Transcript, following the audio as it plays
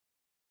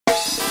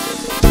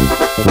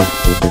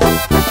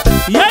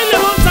Y ahí le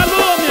va un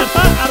saludo a mi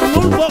papá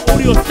Arnulfo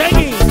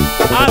Uriostegui,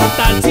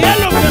 hasta el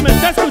cielo que me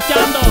está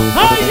escuchando.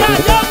 ¡Ay,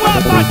 ay, agua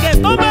pa' que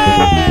tome!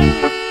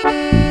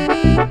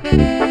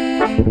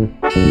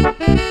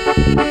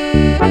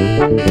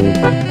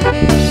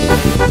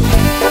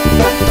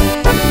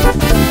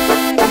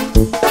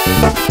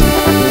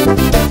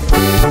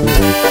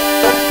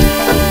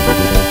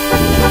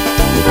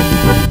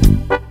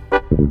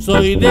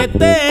 Soy de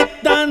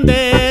Tectán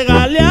de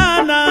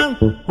Galeana,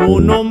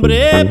 un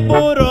hombre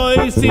puro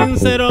y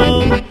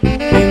sincero.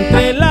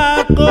 Entre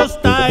la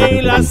costa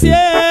y la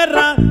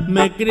sierra,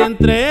 me crié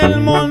entre el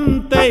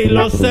monte y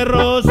los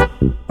cerros.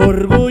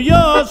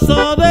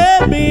 Orgulloso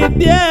de mi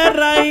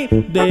tierra y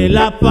de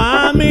la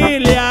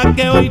familia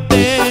que hoy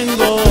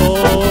tengo.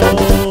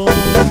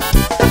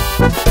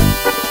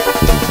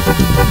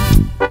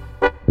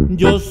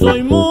 Yo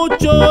soy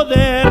mucho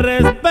de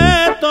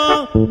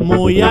respeto,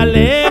 muy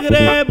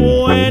alegre,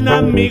 buen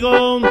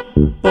amigo.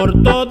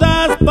 Por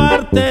todas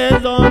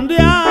partes donde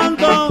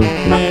ando,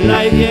 me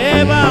la he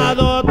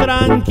llevado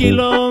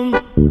tranquilo.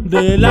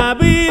 De la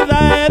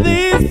vida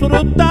he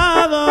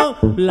disfrutado,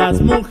 las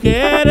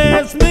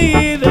mujeres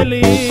mi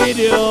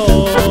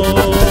delirio.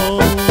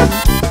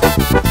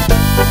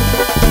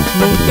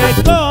 Nunca he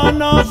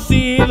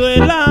conocido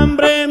el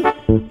hambre,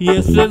 y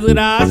eso es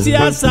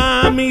gracias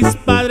a mis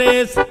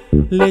padres.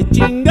 Le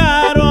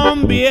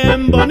chingaron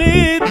bien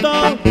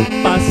bonito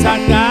pa'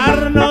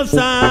 sacarnos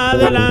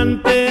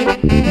adelante.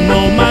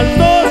 No más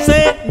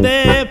 12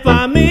 de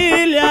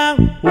familia,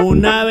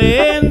 una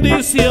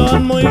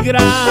bendición muy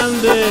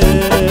grande.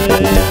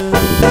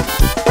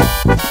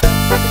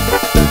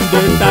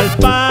 De tal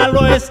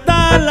palo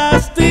está la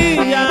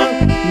astilla,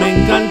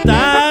 me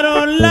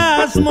encantaron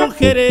las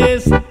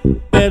mujeres.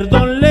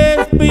 Perdón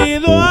les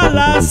pido a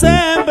las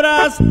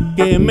hembras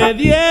que me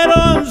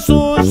dieron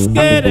sus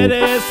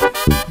quereres.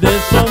 De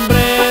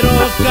sombrero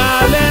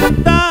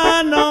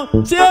calentano,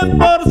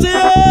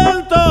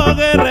 100%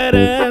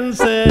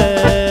 guerrerense.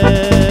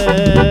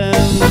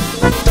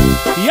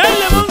 Y ahí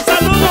le va un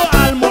saludo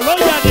al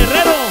Moloya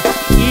Guerrero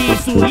y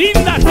su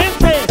linda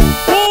gente.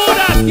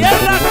 ¡Pura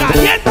tierra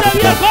caliente,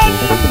 viejón!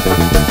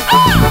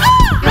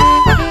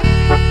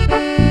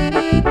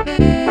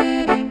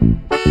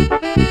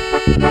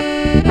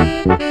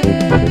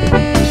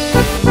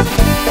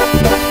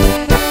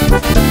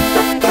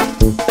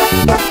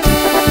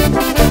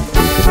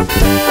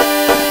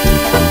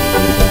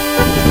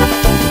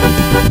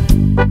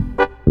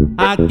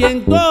 Aquí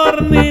en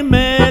Corny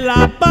me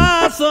la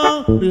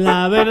paso,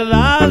 la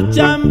verdad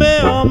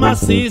chambeo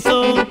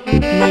macizo.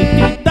 Mi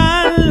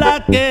titán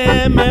la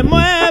que me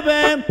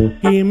mueve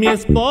y mi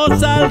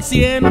esposa al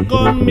 100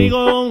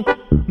 conmigo.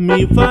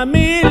 Mi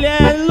familia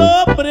es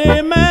lo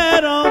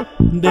primero,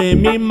 de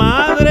mi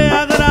madre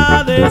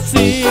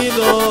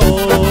agradecido.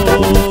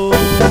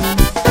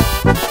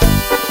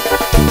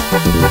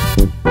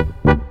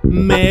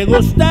 Me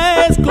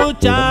gusta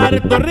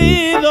escuchar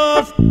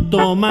corridos,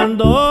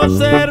 tomando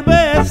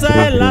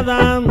cerveza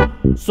helada.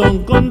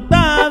 Son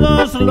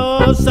contados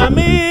los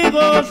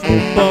amigos,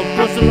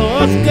 pocos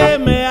los que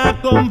me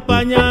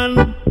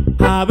acompañan.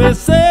 A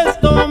veces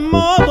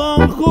tomo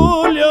Don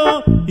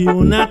Julio y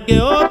una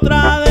que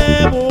otra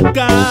de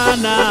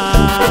Bucana.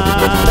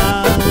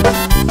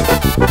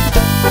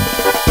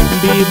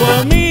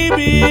 Vivo mi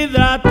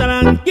vida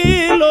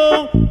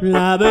tranquilo,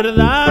 la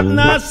verdad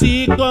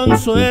nací con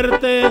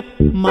suerte.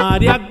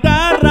 María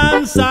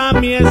Carranza,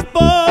 mi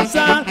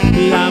esposa,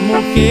 la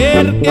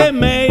mujer que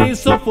me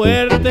hizo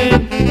fuerte.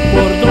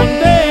 Por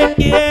donde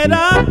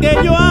quiera que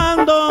yo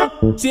ando,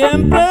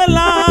 siempre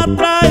la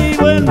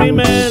traigo en mi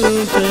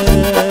mente.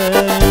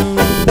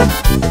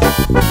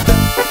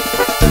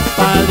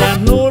 Padre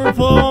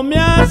Arnulfo, me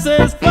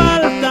haces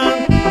falta,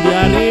 de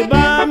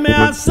arriba me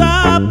has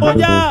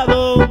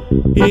apoyado,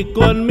 y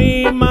con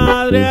mi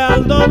madre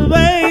al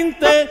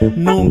 220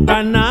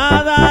 nunca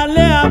nada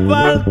le ha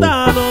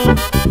faltado.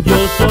 Yo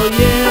soy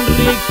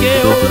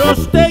Enrique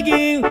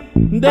URIOSTEGUI,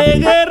 de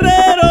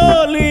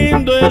Guerrero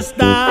lindo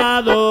está.